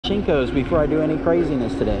Shinkos before I do any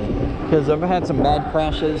craziness today, because I've had some bad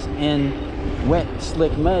crashes in wet,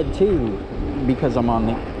 slick mud too, because I'm on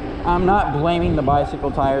the... I'm not blaming the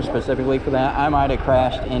bicycle tires specifically for that. I might have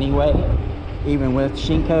crashed anyway, even with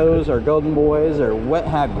Shinkos or Golden Boys or what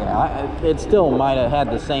have you. It still might have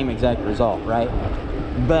had the same exact result, right?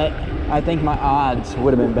 But I think my odds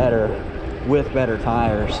would have been better with better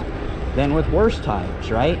tires than with worse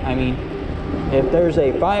tires, right? I mean, if there's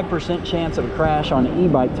a 5% chance of a crash on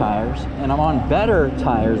e-bike tires and I'm on better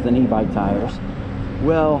tires than e-bike tires,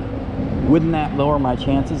 well, wouldn't that lower my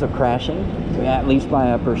chances of crashing at least by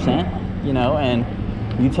a percent? You know, and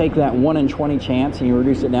you take that 1 in 20 chance and you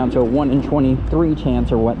reduce it down to a 1 in 23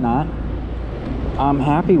 chance or whatnot. I'm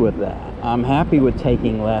happy with that. I'm happy with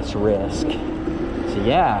taking less risk. So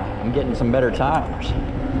yeah, I'm getting some better tires.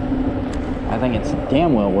 I think it's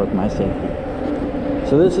damn well worth my safety.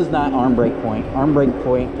 So this is not Arm Break Point. Arm Break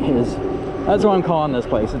Point is, that's what I'm calling this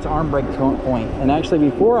place. It's Arm Break Point. And actually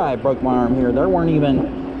before I broke my arm here, there weren't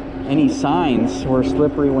even any signs were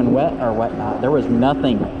slippery when wet or whatnot. There was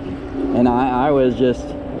nothing. And I was just,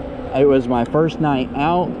 it was my first night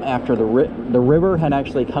out after the river had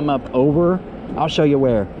actually come up over, I'll show you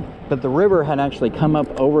where, but the river had actually come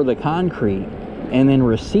up over the concrete and then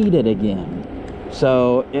receded again.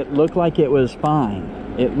 So it looked like it was fine.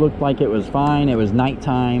 It looked like it was fine. It was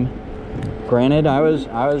nighttime. Granted, I was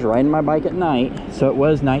riding my bike at night, so it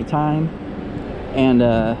was nighttime. And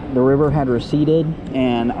the river had receded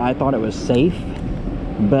and I thought it was safe,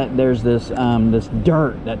 but there's this this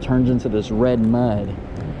dirt that turns into this red mud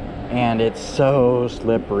and it's so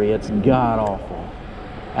slippery. It's god awful.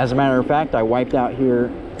 As a matter of fact, I wiped out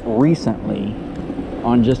here recently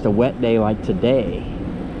on just a wet day like today,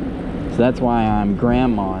 so that's why I'm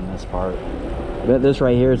grandma in this part. But this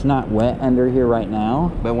right here, it's not wet under here right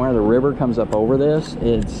now, but when the river comes up over this,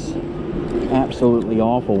 it's absolutely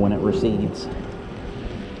awful when it recedes.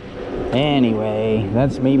 Anyway,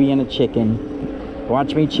 that's me being a chicken.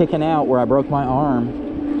 Watch me chicken out where I broke my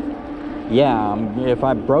arm. Yeah, if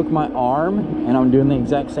I broke my arm and I'm doing the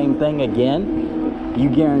exact same thing again, you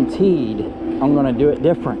guaranteed I'm gonna do it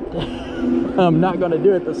different. I'm not gonna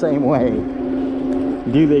do it the same way.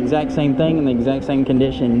 Do the exact same thing in the exact same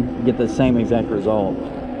condition, get the same exact result.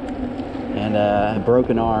 And a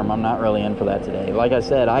broken arm, I'm not really in for that today. Like I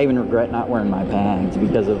said, I even regret not wearing my pads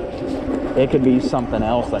because of, it could be something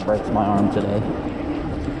else that breaks my arm today.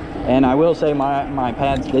 And I will say my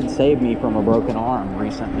pads did save me from a broken arm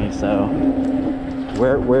recently, so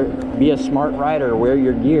be a smart rider, wear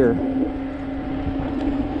your gear.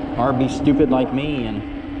 Or be stupid like me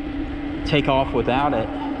and take off without it.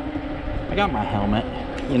 I got my helmet.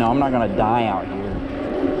 You know, I'm not gonna die out here.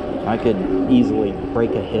 I could easily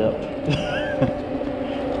break a hip,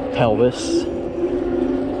 pelvis,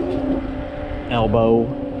 elbow,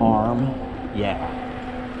 arm. Yeah.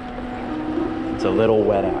 It's a little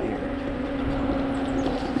wet out here.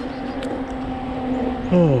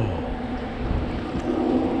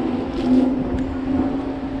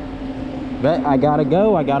 But I gotta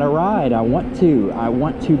go, I gotta ride. I want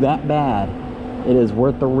to that bad. It is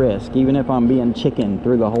worth the risk, even if I'm being chicken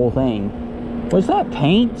through the whole thing. Was that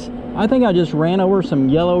paint? I think I just ran over some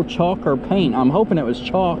yellow chalk or paint. I'm hoping it was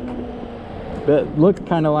chalk, but it looked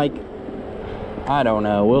kind of like, I don't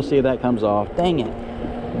know. We'll see if that comes off. Dang it.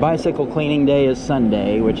 Bicycle cleaning day is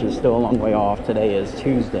Sunday, which is still a long way off. Today is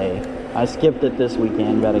Tuesday. I skipped it this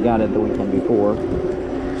weekend, but I got it the weekend before.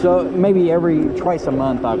 So maybe twice a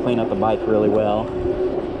month I'll clean up the bike really well.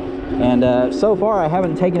 And so far I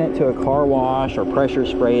haven't taken it to a car wash or pressure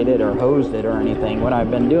sprayed it or hosed it or anything. What I've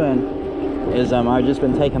been doing is I've just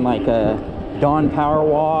been taking like a Dawn Power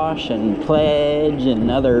Wash and Pledge and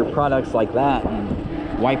other products like that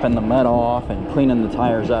and wiping the mud off and cleaning the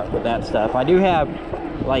tires up with that stuff. I do have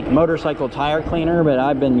like motorcycle tire cleaner, but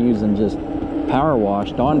I've been using just Power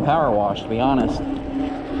Wash, Dawn Power Wash to be honest.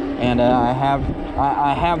 And I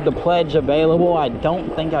have the Pledge available. I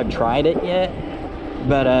don't think I've tried it yet.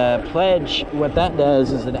 But Pledge, what that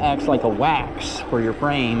does is it acts like a wax for your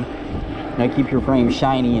frame. Keep your frame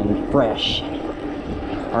shiny and fresh.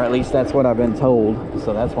 Or at least that's what I've been told.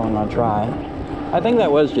 So that's what I'm gonna try. I think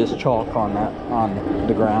that was just chalk on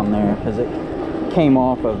the ground there, because it came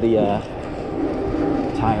off of the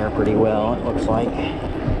tire pretty well, it looks like.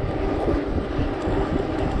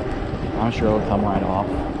 I'm sure it'll come right off.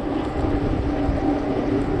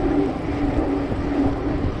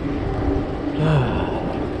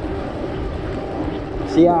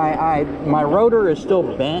 See, my rotor is still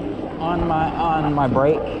bent on my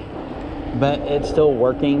brake, but it's still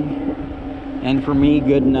working. And for me,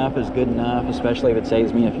 good enough is good enough, especially if it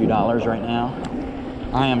saves me a few dollars right now.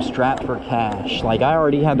 I am strapped for cash. Like, I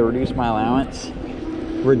already had to reduce my allowance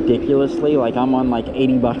ridiculously. Like, I'm on like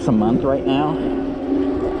 80 bucks a month right now,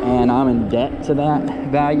 and I'm in debt to that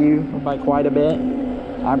value by quite a bit.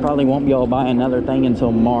 I probably won't be able to buy another thing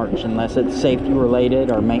until March unless it's safety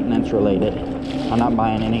related or maintenance related. I'm not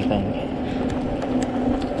buying anything.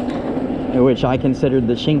 Which I considered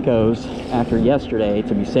the Shinkos after yesterday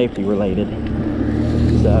to be safety related.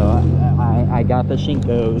 So I got the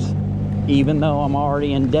Shinkos, even though I'm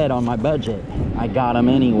already in debt on my budget. I got them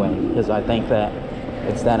anyway because I think that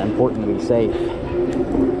it's that important to be safe.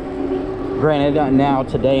 Granted, now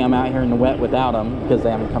today I'm out here in the wet without them because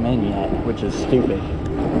they haven't come in yet, which is stupid.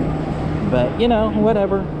 But, you know,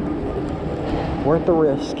 whatever. Worth the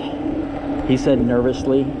risk. He said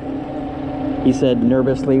nervously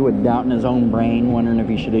with doubt in his own brain, wondering if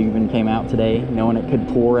he should have even came out today, knowing it could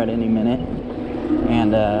pour at any minute.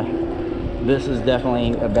 And this is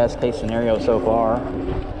definitely a best case scenario so far.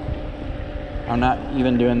 I'm not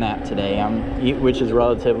even doing that today, which is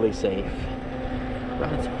relatively safe.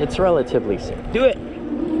 It's relatively safe. Do it!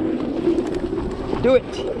 Do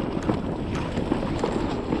it!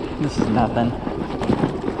 This is nothing.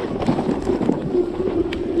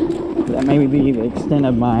 That may be the extent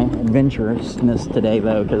of my adventurousness today,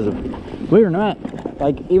 though, because believe it or not,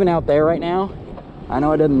 like, even out there right now, I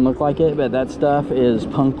know it doesn't look like it, but that stuff is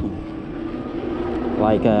punky.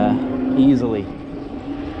 Like, easily.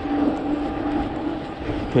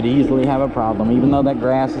 Could easily have a problem. Even though that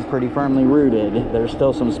grass is pretty firmly rooted, there's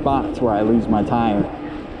still some spots where I lose my tire.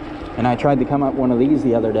 And I tried to come up one of these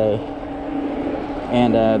the other day,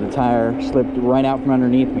 and the tire slipped right out from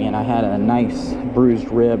underneath me, and I had a nice bruised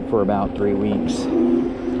rib for about 3 weeks.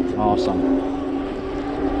 Awesome.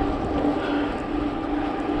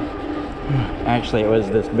 Actually, it was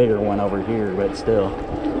this bigger one over here, but still.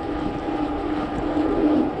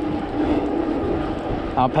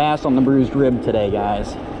 I'll pass on the bruised rib today,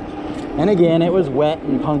 guys. And again, it was wet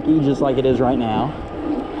and punky just like it is right now.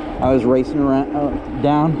 I was racing around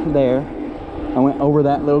down there. I went over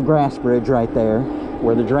that little grass bridge right there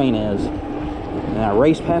where the drain is, and I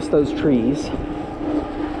raced past those trees,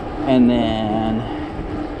 and then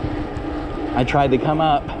I tried to come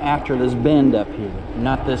up after this bend up here,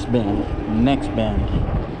 not this bend, next bend,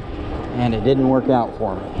 and it didn't work out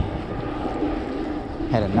for me.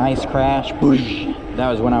 Had a nice crash. Boosh. That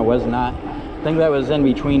was when I was not, I think that was in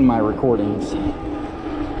between my recordings.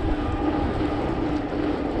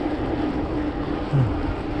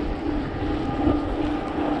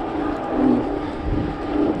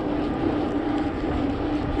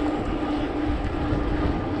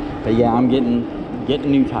 But yeah, I'm getting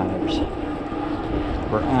new tires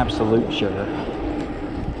for absolute sure.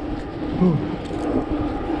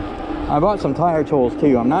 I bought some tire tools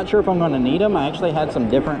too. I'm not sure if I'm going to need them. I actually had some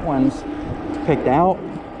different ones picked out,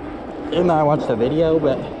 even though I watched a video,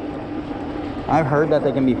 but I've heard that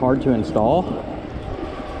they can be hard to install.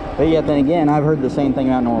 But yet then again, I've heard the same thing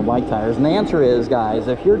about normal bike tires. And the answer is, guys,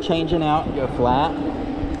 if you're changing out your flat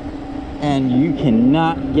and you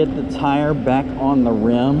cannot get the tire back on the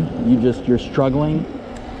rim, you're struggling,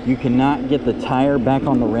 you cannot get the tire back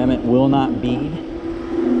on the rim, it will not bead.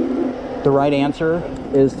 The right answer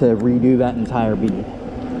is to redo that entire bead.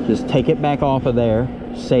 Just take it back off of there,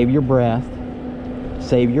 save your breath,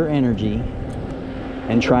 save your energy,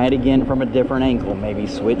 and try it again from a different angle. Maybe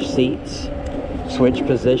switch seats, switch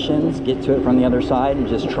positions, get to it from the other side, and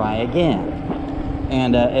just try again.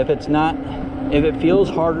 And if it feels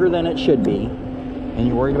harder than it should be, and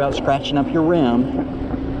you're worried about scratching up your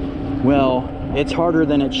rim, well, it's harder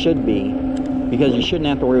than it should be, because you shouldn't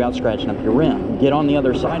have to worry about scratching up your rim. Get on the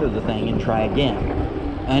other side of the thing and try again.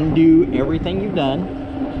 Undo everything you've done,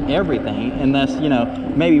 everything, unless, you know,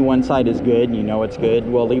 maybe one side is good and you know it's good,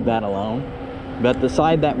 well, leave that alone. But the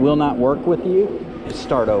side that will not work with you, is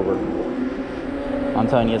start over. I'm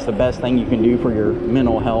telling you, it's the best thing you can do for your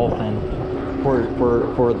mental health and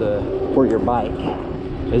for your bike,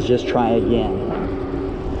 is just try again.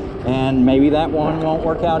 And maybe that one won't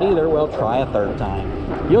work out either. Well, try a third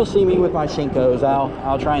time. You'll see me with my Shinkos.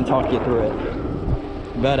 I'll try and talk you through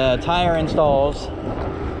it. But tire installs,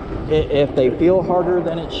 if they feel harder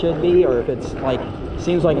than it should be, or if it's like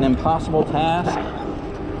seems like an impossible task,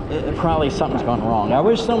 probably something's gone wrong. I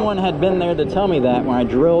wish someone had been there to tell me that when I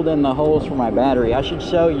drilled in the holes for my battery. I should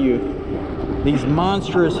show you these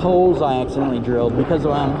monstrous holes I accidentally drilled because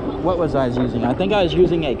what was I using? I think I was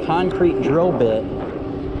using a concrete drill bit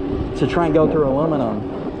to try and go through aluminum,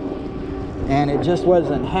 and it just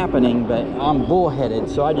wasn't happening. But I'm bullheaded,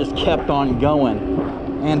 so I just kept on going,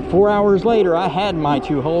 and 4 hours later I had my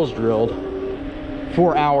 2 holes drilled.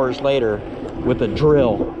 4 hours later with a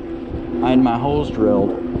drill. I had my holes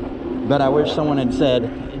drilled. But I wish someone had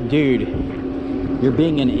said, dude, you're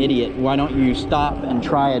being an idiot. Why don't you stop and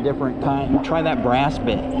try a different kind, try that brass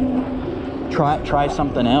bit. Try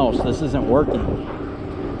something else. This isn't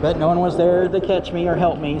working. But no one was there to catch me or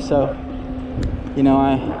help me, so, you know,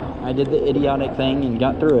 I did the idiotic thing and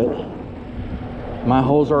got through it. My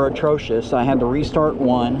holes are atrocious. I had to restart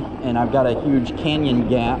one, and I've got a huge canyon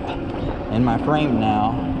gap in my frame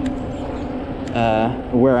now,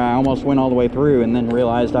 where I almost went all the way through and then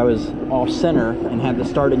realized I was off center and had to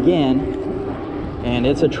start again, and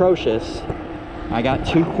it's atrocious. I got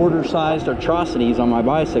 2 quarter-sized atrocities on my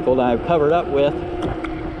bicycle that I've covered up with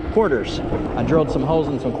quarters. I drilled some holes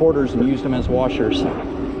in some quarters and used them as washers,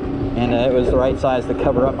 and it was the right size to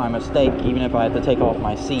cover up my mistake, even if I had to take off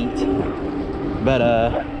my seat. But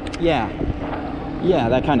yeah,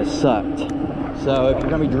 that kind of sucked. So if you're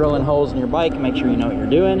gonna be drilling holes in your bike, make sure you know what you're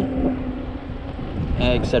doing,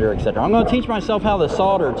 etc., etc. I'm gonna teach myself how to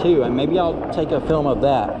solder too, and maybe I'll take a film of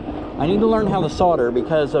that. I need to learn how to solder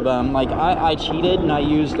because of like I cheated and I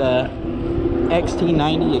used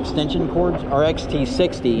XT90 extension cords, or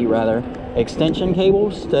XT60 rather, extension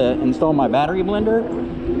cables to install my battery blender,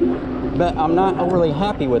 but I'm not overly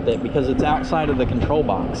happy with it because it's outside of the control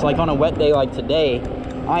box. Like on a wet day like today,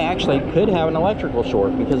 I actually could have an electrical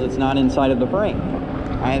short because it's not inside of the frame.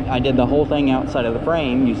 I did the whole thing outside of the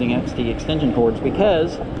frame using XT extension cords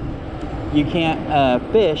because you can't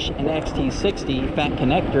fish an XT60 fat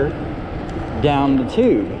connector down the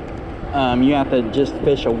tube. You have to just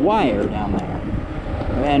fish a wire down there.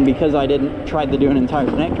 And because I didn't try to do an entire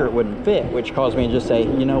connector, it wouldn't fit, which caused me to just say,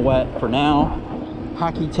 you know what, for now,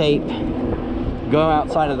 hockey tape, go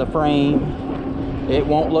outside of the frame. It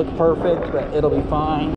won't look perfect, but it'll be fine.